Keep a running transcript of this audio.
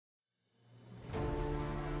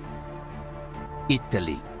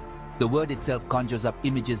Italy. The word itself conjures up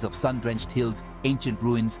images of sun-drenched hills, ancient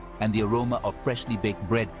ruins, and the aroma of freshly baked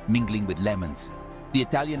bread mingling with lemons. The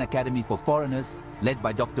Italian Academy for Foreigners, led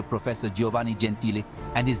by Dr. Professor Giovanni Gentile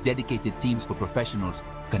and his dedicated teams for professionals,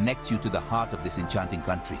 connects you to the heart of this enchanting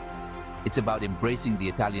country. It's about embracing the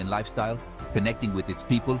Italian lifestyle, connecting with its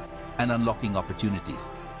people, and unlocking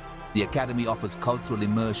opportunities. The Academy offers cultural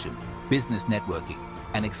immersion, business networking,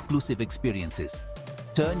 and exclusive experiences.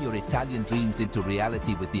 Turn your Italian dreams into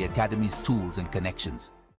reality with the Academy's tools and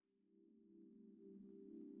connections.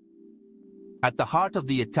 At the heart of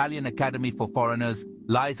the Italian Academy for Foreigners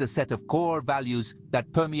lies a set of core values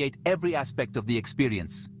that permeate every aspect of the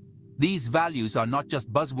experience. These values are not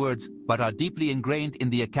just buzzwords, but are deeply ingrained in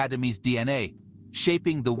the Academy's DNA,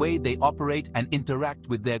 shaping the way they operate and interact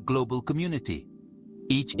with their global community.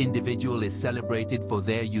 Each individual is celebrated for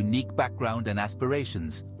their unique background and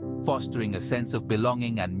aspirations, fostering a sense of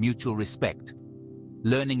belonging and mutual respect.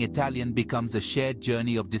 Learning Italian becomes a shared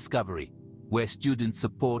journey of discovery, where students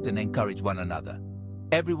support and encourage one another.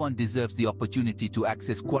 Everyone deserves the opportunity to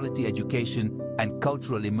access quality education and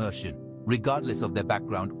cultural immersion, regardless of their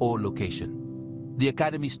background or location. The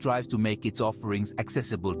Academy strives to make its offerings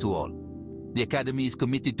accessible to all. The Academy is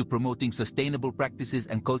committed to promoting sustainable practices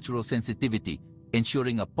and cultural sensitivity,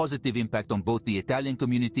 ensuring a positive impact on both the Italian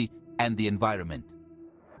community and the environment.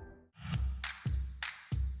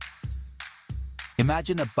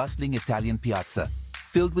 Imagine a bustling Italian piazza,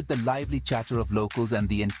 filled with the lively chatter of locals and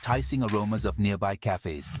the enticing aromas of nearby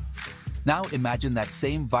cafes. Now imagine that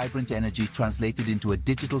same vibrant energy translated into a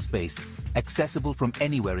digital space, accessible from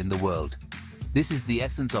anywhere in the world. This is the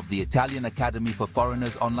essence of the Italian Academy for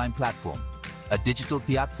Foreigners online platform, a digital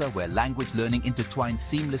piazza where language learning intertwines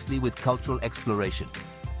seamlessly with cultural exploration.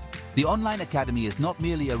 The online academy is not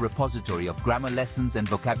merely a repository of grammar lessons and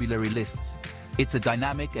vocabulary lists. It's a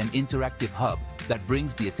dynamic and interactive hub that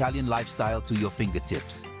brings the Italian lifestyle to your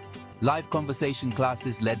fingertips. Live conversation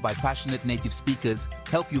classes led by passionate native speakers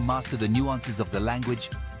help you master the nuances of the language,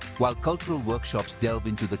 while cultural workshops delve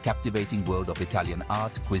into the captivating world of Italian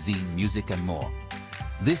art, cuisine, music, and more.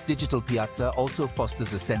 This digital piazza also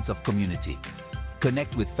fosters a sense of community.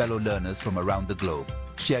 Connect with fellow learners from around the globe,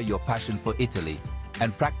 share your passion for Italy,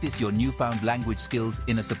 and practice your newfound language skills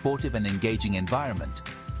in a supportive and engaging environment.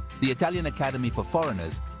 The Italian Academy for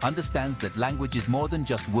Foreigners understands that language is more than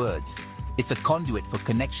just words. It's a conduit for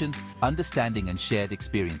connection, understanding, and shared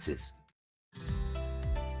experiences.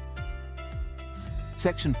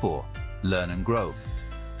 Section 4. Learn and Grow.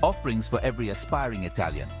 Offerings for every aspiring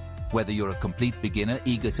Italian. Whether you're a complete beginner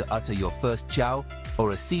eager to utter your first ciao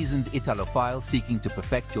or a seasoned Italophile seeking to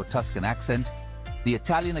perfect your Tuscan accent, the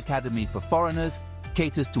Italian Academy for Foreigners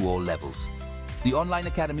caters to all levels. The online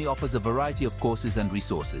academy offers a variety of courses and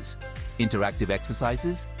resources. Interactive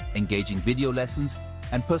exercises, engaging video lessons,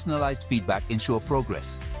 and personalized feedback ensure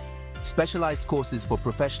progress. Specialized courses for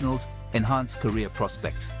professionals enhance career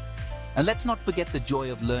prospects. And let's not forget the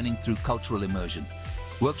joy of learning through cultural immersion.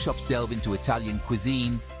 Workshops delve into Italian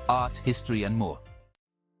cuisine, art, history, and more.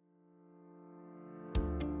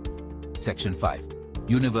 Section 5.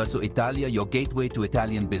 UNIVERSO Italia, your gateway to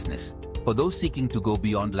Italian business. For those seeking to go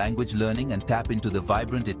beyond language learning and tap into the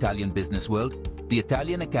vibrant Italian business world, the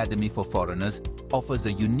Italian Academy for Foreigners offers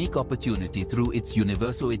a unique opportunity through its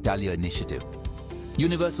UNIVERSO Italia initiative.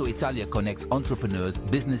 UNIVERSO Italia connects entrepreneurs,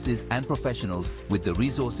 businesses, and professionals with the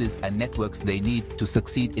resources and networks they need to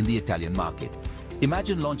succeed in the Italian market.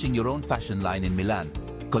 Imagine launching your own fashion line in Milan,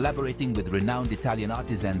 collaborating with renowned Italian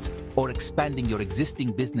artisans, or expanding your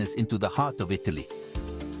existing business into the heart of Italy.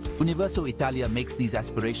 UNIVERSO Italia makes these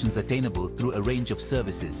aspirations attainable through a range of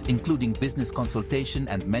services, including business consultation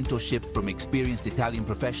and mentorship from experienced Italian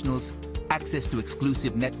professionals, access to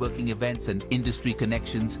exclusive networking events and industry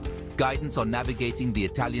connections, guidance on navigating the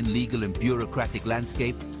Italian legal and bureaucratic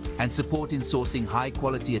landscape, and support in sourcing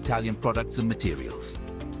high-quality Italian products and materials.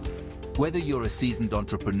 Whether you're a seasoned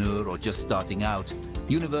entrepreneur or just starting out,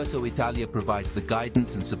 UNIVERSO Italia provides the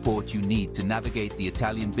guidance and support you need to navigate the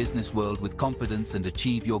Italian business world with confidence and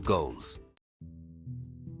achieve your goals.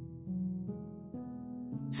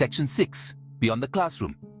 Section 6. Beyond the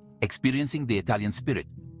classroom. Experiencing the Italian spirit.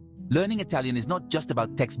 Learning Italian is not just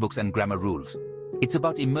about textbooks and grammar rules. It's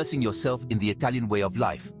about immersing yourself in the Italian way of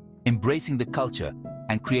life, embracing the culture,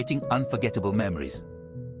 and creating unforgettable memories.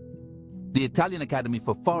 The Italian Academy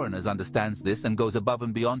for Foreigners understands this and goes above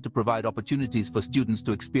and beyond to provide opportunities for students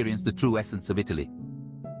to experience the true essence of Italy.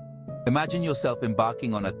 Imagine yourself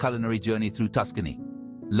embarking on a culinary journey through Tuscany,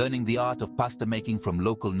 learning the art of pasta making from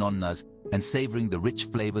local nonnas and savoring the rich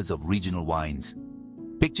flavors of regional wines.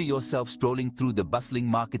 Picture yourself strolling through the bustling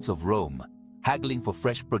markets of Rome, haggling for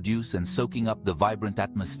fresh produce and soaking up the vibrant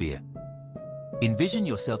atmosphere. Envision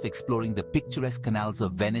yourself exploring the picturesque canals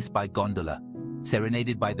of Venice by gondola,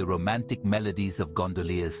 serenaded by the romantic melodies of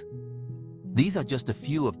gondoliers. These are just a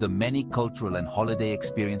few of the many cultural and holiday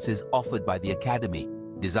experiences offered by the Academy,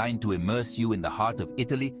 designed to immerse you in the heart of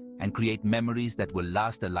Italy and create memories that will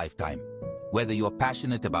last a lifetime. Whether you're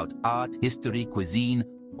passionate about art, history, cuisine,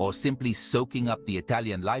 or simply soaking up the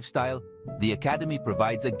Italian lifestyle, the Academy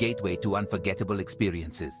provides a gateway to unforgettable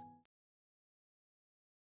experiences.